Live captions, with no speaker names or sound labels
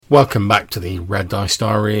Welcome back to the Red Dice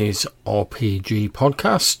Diaries RPG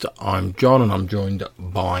podcast. I'm John and I'm joined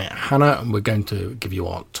by Hannah, and we're going to give you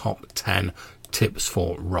our top 10 tips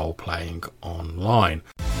for role-playing online.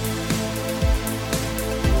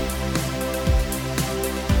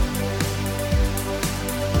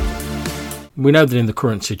 We know that in the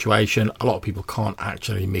current situation, a lot of people can't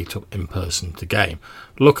actually meet up in person to game.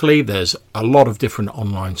 Luckily, there's a lot of different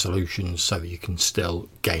online solutions so that you can still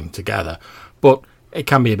game together, but it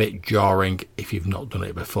can be a bit jarring if you've not done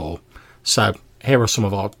it before. So here are some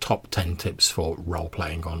of our top 10 tips for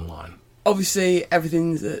role-playing online. Obviously,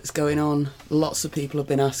 everything that's going on, lots of people have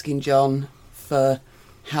been asking John for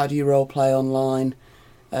how do you role-play online.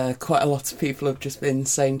 Quite a lot of people have just been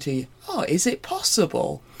saying to you, oh, is it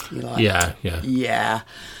possible? You're like, yeah.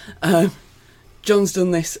 John's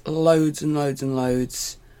done this loads and loads and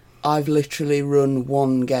loads. I've literally run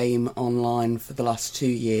one game online for the last 2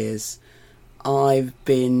 years. I've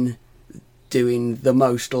been doing the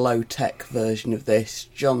most low-tech version of this.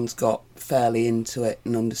 John's got fairly into it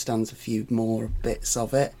and understands a few more bits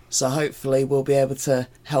of it. So hopefully we'll be able to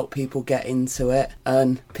help people get into it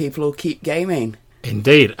and people will keep gaming.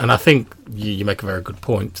 Indeed, and I think you make a very good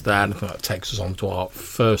point there, and I think that takes us on to our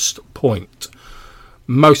first point.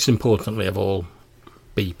 Most importantly of all,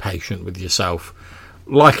 be patient with yourself.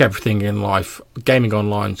 Like everything in life, gaming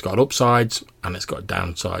online's got upsides and it's got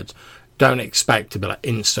downsides. Don't expect to be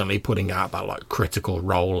instantly putting out that critical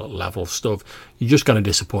role level stuff. You're just going to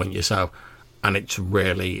disappoint yourself, and it's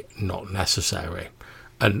really not necessary.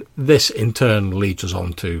 And this in turn leads us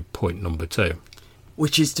on to point number 2.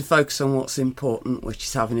 Which is to focus on what's important, which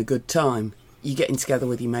is having a good time. You're getting together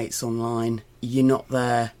with your mates online. You're not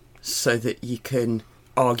there so that you can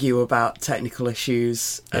argue about technical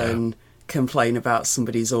issues and complain about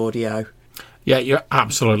somebody's audio. Yeah, you're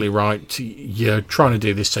absolutely right. You're trying to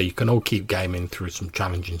do this so you can all keep gaming through some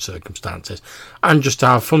challenging circumstances and just to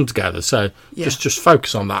have fun together. So just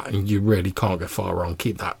focus on that, and you really can't go far wrong.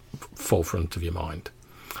 Keep that forefront of your mind.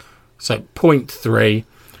 So point 3,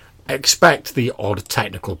 expect the odd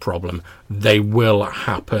technical problem. They will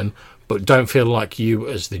happen, but don't feel like you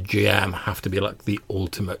as the GM have to be like the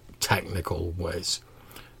ultimate technical whiz.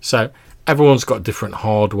 So everyone's got different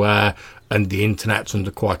hardware, and the internet's under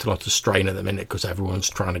quite a lot of strain at the minute because everyone's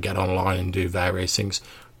trying to get online and do various things.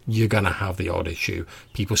 You're going to have the odd issue.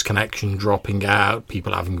 People's connection dropping out,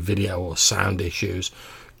 people having video or sound issues.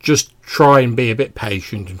 Just try and be a bit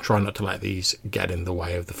patient and try not to let these get in the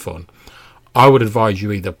way of the fun. I would advise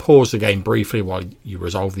you either pause the game briefly while you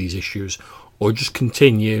resolve these issues, or just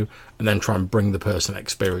continue and then try and bring the person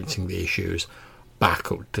experiencing the issues back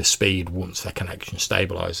up to speed once their connection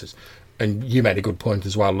stabilises. And you made a good point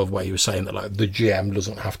as well. I love where you were saying that the GM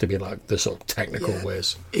doesn't have to be the sort of technical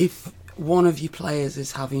whiz. If one of your players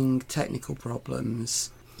is having technical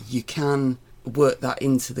problems, you can work that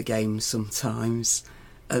into the game sometimes.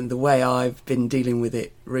 And the way I've been dealing with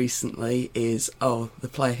it recently is, the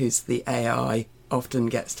player who's the AI often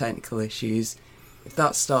gets technical issues. If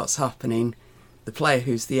that starts happening, the player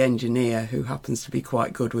who's the engineer, who happens to be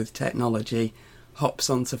quite good with technology, hops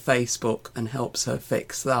onto Facebook and helps her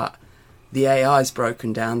fix that. The AI's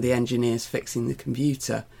broken down, the engineer's fixing the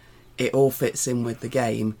computer. It all fits in with the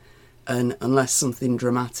game, and unless something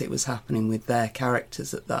dramatic was happening with their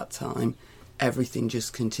characters at that time, everything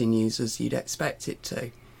just continues as you'd expect it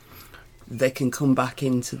to. They can come back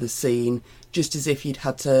into the scene just as if you'd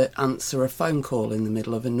had to answer a phone call in the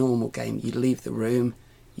middle of a normal game. You'd leave the room,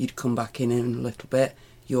 you'd come back in a little bit,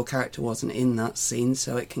 your character wasn't in that scene,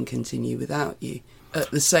 so it can continue without you.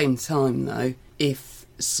 At the same time though, if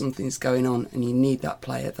something's going on and you need that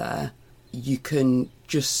player there, you can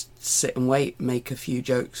just sit and wait, make a few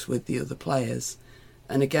jokes with the other players,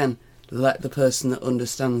 and again, let the person that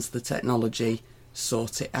understands the technology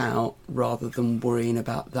sort it out rather than worrying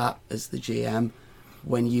about that as the GM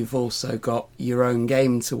when you've also got your own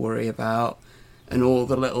game to worry about and all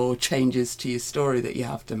the little changes to your story that you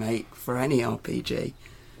have to make for any RPG.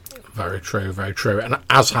 Very true, very true. And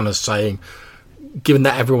as Hannah's saying, given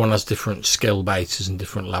that everyone has different skill bases and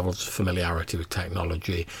different levels of familiarity with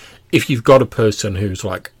technology, if you've got a person who's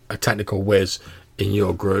a technical whiz in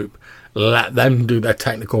your group, let them do their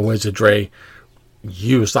technical wizardry.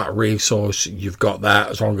 Use that resource you've got there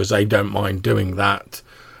as long as they don't mind doing that,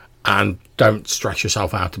 and don't stress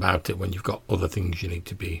yourself out about it when you've got other things you need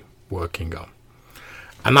to be working on.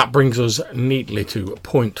 And that brings us neatly to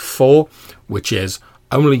point 4, which is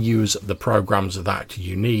only use the programs that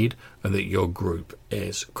you need and that your group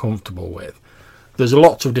is comfortable with. There's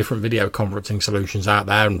lots of different video conferencing solutions out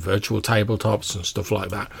there and virtual tabletops and stuff like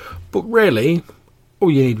that, but really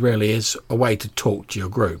all you need really is a way to talk to your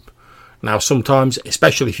group. Now, sometimes,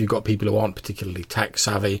 especially if you've got people who aren't particularly tech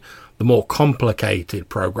savvy, the more complicated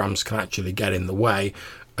programs can actually get in the way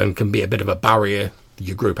and can be a bit of a barrier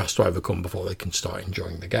your group has to overcome before they can start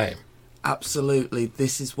enjoying the game. Absolutely.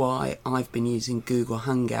 This is why I've been using Google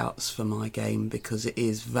Hangouts for my game, because it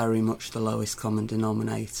is very much the lowest common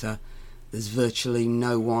denominator. There's virtually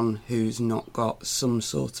no one who's not got some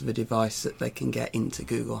sort of a device that they can get into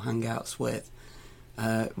Google Hangouts with.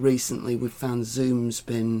 Recently we've found Zoom's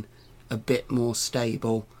been a bit more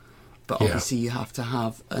stable, but obviously you have to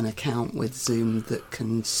have an account with Zoom that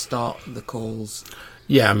can start the calls.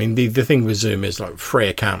 Yeah, I mean, the thing with Zoom is like free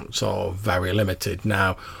accounts are very limited.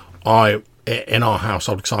 Now, in our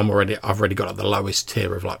household, because I've already got like the lowest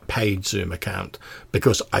tier of like paid Zoom account,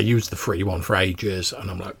 because I used the free one for ages,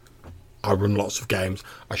 and I'm like, I run lots of games,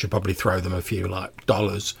 I should probably throw them a few like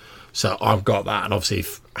dollars. So I've got that, and obviously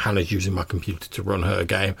if Hannah's using my computer to run her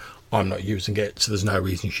game, I'm not using it, so there's no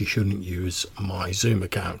reason she shouldn't use my Zoom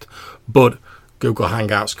account. But Google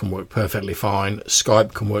Hangouts can work perfectly fine,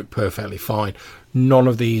 Skype can work perfectly fine. None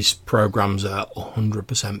of these programs are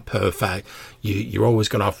 100% perfect. You're always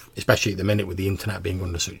going to have, especially at the minute with the internet being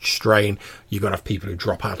under such strain, you're going to have people who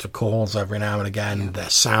drop out of calls every now and again. Their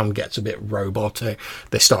sound gets a bit robotic.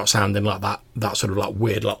 They start sounding like that sort of like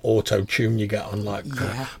weird like auto tune you get on like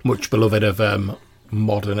much beloved of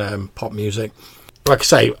modern pop music. Like I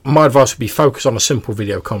say, my advice would be focus on a simple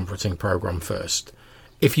video conferencing program first.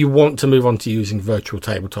 If you want to move on to using virtual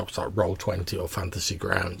tabletops like Roll20 or Fantasy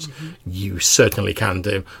Grounds, you certainly can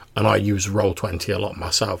do. And I use Roll20 a lot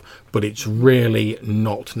myself, but it's really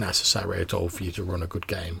not necessary at all for you to run a good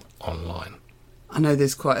game online. I know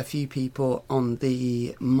there's quite a few people on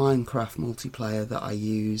the Minecraft multiplayer that I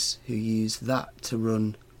use who use that to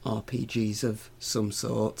run RPGs of some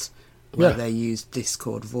sort, where they use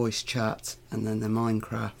Discord voice chat and then their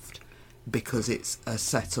Minecraft, because it's a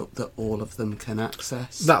setup that all of them can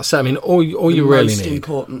access. That's, I mean, all you really need. The most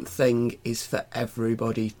important thing is for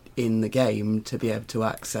everybody in the game to be able to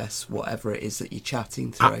access whatever it is that you're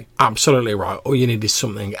chatting through. Absolutely right. All you need is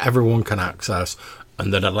something everyone can access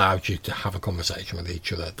and that allows you to have a conversation with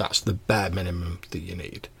each other. That's the bare minimum that you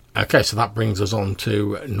need. Okay, so that brings us on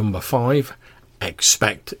to number 5.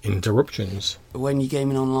 Expect interruptions. When you're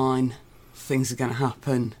gaming online, things are going to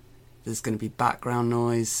happen. There's going to be background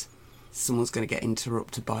noise. Someone's going to get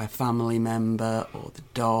interrupted by a family member or the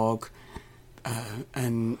dog.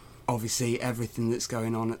 And obviously everything that's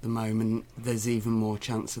going on at the moment, there's even more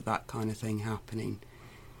chance of that kind of thing happening.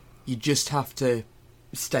 You just have to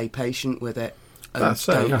stay patient with it and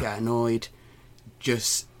don't get annoyed.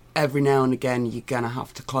 Just every now and again you're going to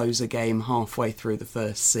have to close a game halfway through the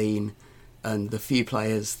first scene, and the few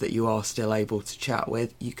players that you are still able to chat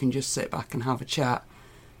with, you can just sit back and have a chat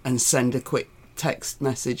and send a quick text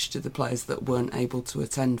message to the players that weren't able to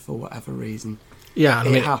attend for whatever reason. Yeah,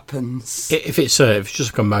 it happens. If it's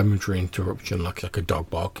just like a momentary interruption, like a dog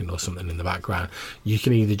barking or something in the background, you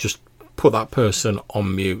can either just put that person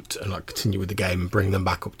on mute and like continue with the game and bring them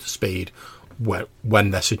back up to speed when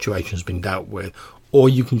their situation's been dealt with, or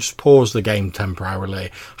you can just pause the game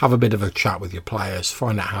temporarily, have a bit of a chat with your players,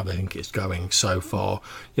 find out how they think it's going so far.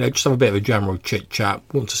 Just have a bit of a general chit chat.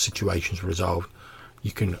 Once the situation's resolved,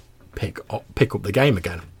 you can pick up the game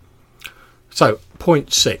again. So,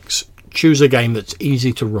 point 6. Choose a game that's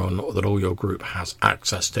easy to run or that all your group has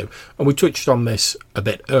access to. And we touched on this a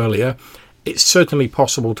bit earlier. It's certainly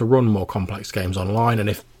possible to run more complex games online, and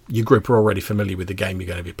if your group are already familiar with the game you're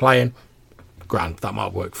going to be playing, grand, that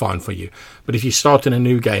might work fine for you. But if you're starting a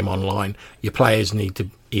new game online, your players need to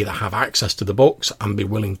either have access to the books and be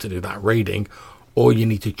willing to do that reading, or you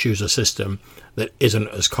need to choose a system that isn't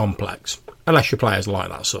as complex. Unless your players like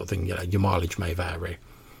that sort of thing, your mileage may vary.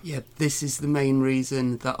 Yeah, this is the main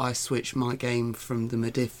reason that I switched my game from the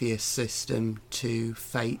Modiphius system to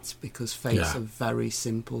Fate, because Fate's a very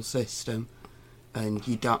simple system and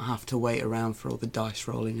you don't have to wait around for all the dice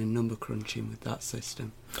rolling and number crunching with that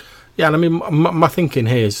system. Yeah, and I mean, my thinking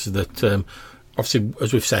here is that obviously,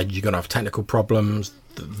 as we've said, you're going to have technical problems.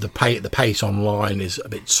 The pace online is a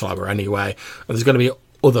bit slower anyway, and there's going to be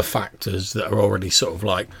other factors that are already sort of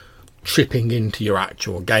like chipping into your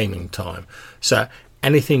actual gaming time. So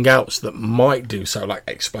anything else that might do so, like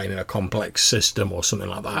explaining a complex system or something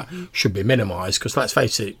like that, should be minimised, because let's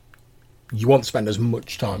face it, you want to spend as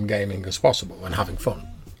much time gaming as possible and having fun.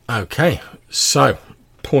 Okay, so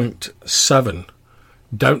point 7.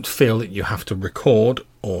 Don't feel that you have to record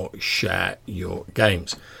or share your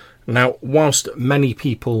games. Now, whilst many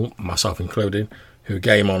people, myself included, who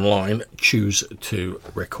game online choose to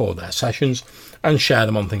record their sessions and share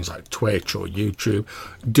them on things like Twitch or YouTube,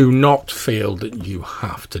 do not feel that you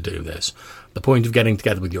have to do this. The point of getting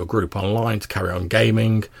together with your group online to carry on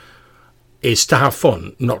gaming is to have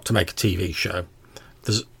fun, not to make a TV show.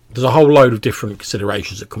 There's a whole load of different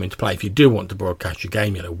considerations that come into play. If you do want to broadcast your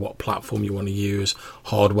game, what platform you want to use,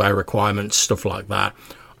 hardware requirements, stuff like that.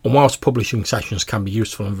 And whilst publishing sessions can be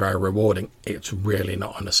useful and very rewarding, it's really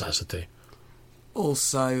not a necessity.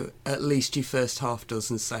 Also, at least your first half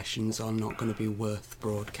dozen sessions are not going to be worth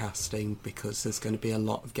broadcasting, because there's going to be a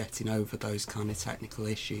lot of getting over those kind of technical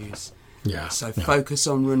issues. So focus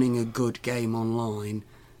on running a good game online,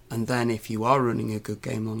 and then if you are running a good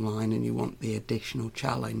game online and you want the additional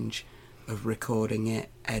challenge of recording it,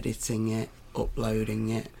 editing it, uploading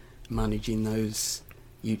it, managing those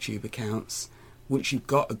YouTube accounts, once you've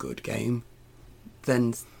got a good game,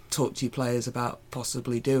 then talk to your players about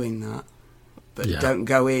possibly doing that. But don't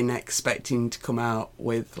go in expecting to come out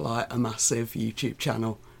with like a massive YouTube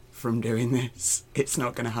channel from doing this. It's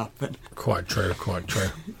not going to happen. Quite true.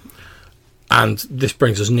 And this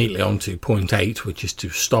brings us neatly on to point 8, which is to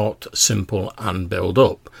start simple and build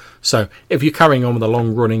up. So if you're carrying on with a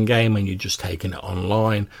long-running game and you're just taking it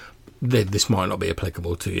online, this might not be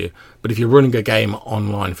applicable to you. But if you're running a game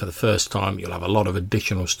online for the first time, you'll have a lot of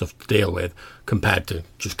additional stuff to deal with compared to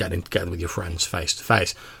just getting together with your friends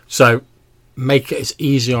face-to-face. So make it as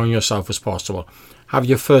easy on yourself as possible. Have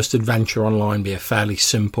your first adventure online be a fairly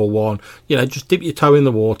simple one. Just dip your toe in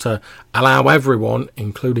the water. Allow everyone,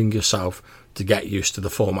 including yourself, to get used to the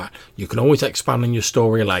format. You can always expand on your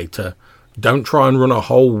story later. Don't try and run a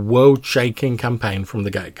whole world-shaking campaign from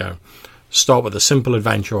the get-go. Start with a simple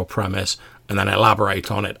adventure or premise and then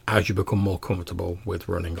elaborate on it as you become more comfortable with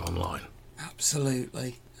running online.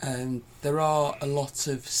 Absolutely. There are a lot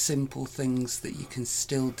of simple things that you can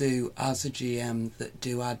still do as a GM that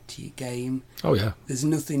do add to your game. Oh yeah. There's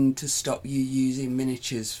nothing to stop you using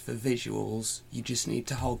miniatures for visuals. You just need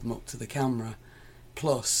to hold them up to the camera.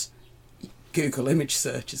 Plus, Google image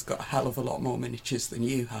search has got a hell of a lot more miniatures than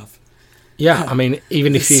you have. Yeah, I mean,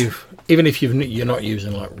 even if you're not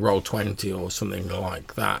using like Roll20 or something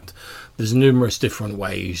like that, there's numerous different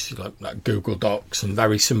ways, like Google Docs, and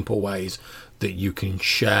very simple ways that you can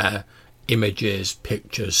share images,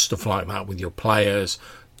 pictures, stuff like that with your players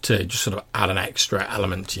to just sort of add an extra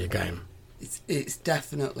element to your game. It's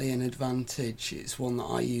definitely an advantage. It's one that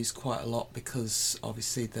I use quite a lot because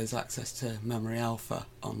obviously there's access to Memory Alpha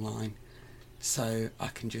online. So I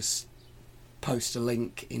can just post a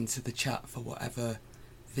link into the chat for whatever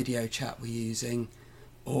video chat we're using,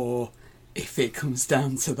 or if it comes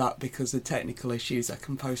down to that because of technical issues, I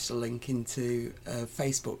can post a link into a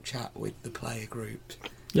Facebook chat with the player group.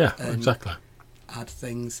 Yeah, exactly. Add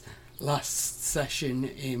things. Last session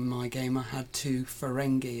in my game I had 2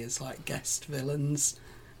 Ferengi as like guest villains,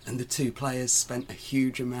 and the 2 players spent a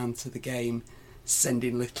huge amount of the game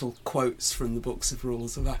sending little quotes from the books of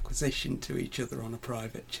rules of acquisition to each other on a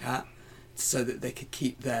private chat so that they could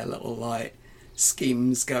keep their little like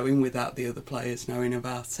schemes going without the other players knowing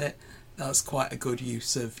about it. That's quite a good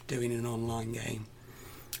use of doing an online game.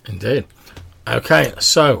 Indeed. Okay,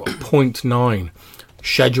 so point 9.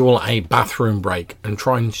 Schedule a bathroom break and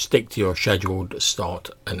try and stick to your scheduled start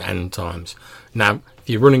and end times. Now, if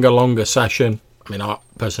you're running a longer session,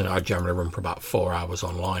 I generally run for about 4 hours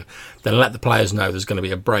online, then let the players know there's going to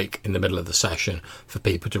be a break in the middle of the session for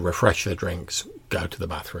people to refresh their drinks, go to the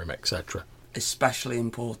bathroom, etc. Especially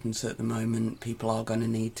important at the moment. People are going to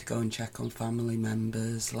need to go and check on family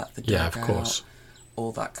members, let the dog out,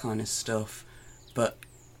 all that kind of stuff. But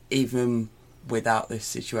even without this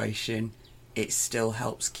situation, it still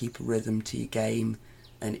helps keep a rhythm to your game,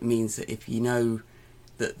 and it means that if you know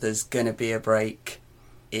that there's going to be a break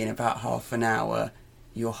in about half an hour,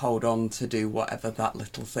 you'll hold on to do whatever that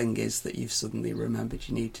little thing is that you've suddenly remembered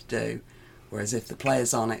you need to do. Whereas if the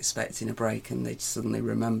players aren't expecting a break and they suddenly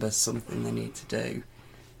remember something they need to do,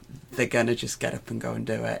 they're going to just get up and go and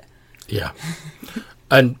do it. Yeah.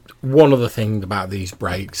 And one other thing about these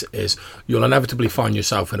breaks is you'll inevitably find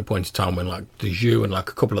yourself in a point of time when like there's you and like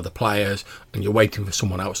a couple of the players and you're waiting for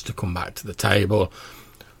someone else to come back to the table.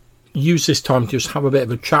 Use this time to just have a bit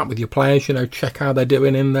of a chat with your players, check how they're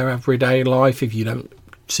doing in their everyday life if you don't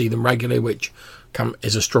see them regularly, which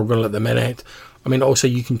is a struggle at the minute. Also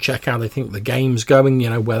you can check how they think the game's going,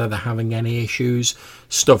 whether they're having any issues,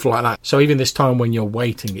 stuff like that. So even this time when you're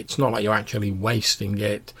waiting, it's not like you're actually wasting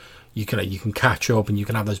it. You can catch up and you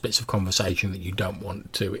can have those bits of conversation that you don't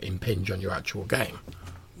want to impinge on your actual game.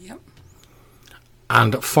 Yep.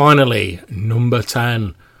 And finally, number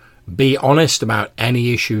 10. Be honest about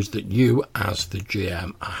any issues that you, as the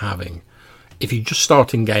GM, are having. If you're just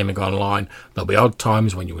starting gaming online, there'll be odd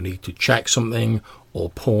times when you will need to check something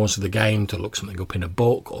or pause the game to look something up in a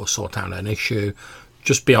book or sort out an issue.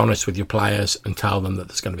 just be honest with your players and tell them that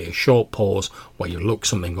there's going to be a short pause where you look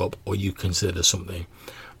something up or you consider something.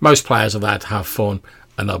 Most players are there to have fun,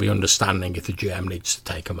 and they'll be understanding if the GM needs to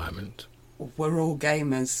take a moment. We're all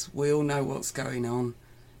gamers. We all know what's going on.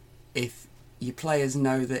 If your players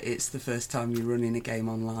know that it's the first time you're running a game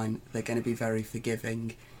online, they're going to be very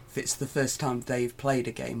forgiving. If it's the first time they've played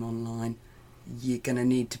a game online, you're going to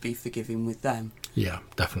need to be forgiving with them. Yeah,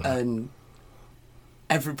 definitely. And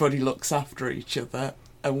everybody looks after each other,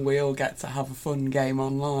 and we all get to have a fun game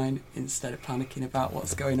online instead of panicking about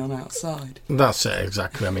what's going on outside. That's it,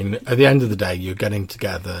 exactly. I mean, at the end of the day, you're getting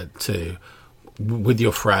together with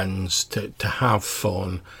your friends to have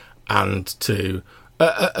fun and to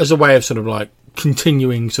as a way of sort of like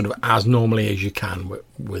continuing sort of as normally as you can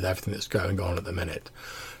with everything that's going on at the minute.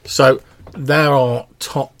 So there are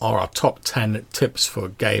our top 10 tips for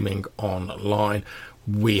gaming online.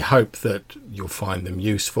 We hope that you'll find them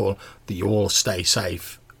useful, that you all stay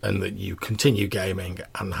safe, and that you continue gaming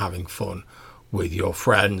and having fun with your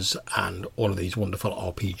friends and all of these wonderful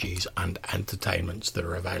RPGs and entertainments that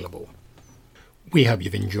are available. We hope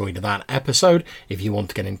you've enjoyed that episode. If you want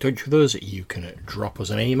to get in touch with us, you can drop us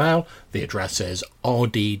an email. The address is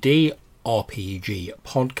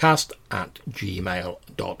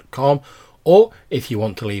rddrpgpodcast@gmail.com. Or if you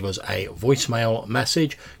want to leave us a voicemail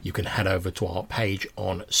message, you can head over to our page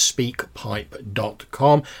on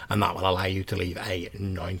speakpipe.com, and that will allow you to leave a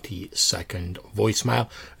 90-second voicemail,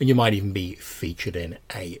 and you might even be featured in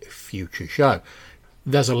a future show.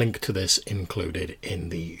 There's a link to this included in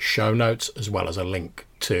the show notes, as well as a link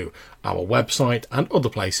to our website and other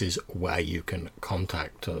places where you can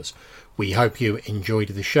contact us. We hope you enjoyed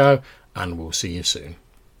the show, and we'll see you soon.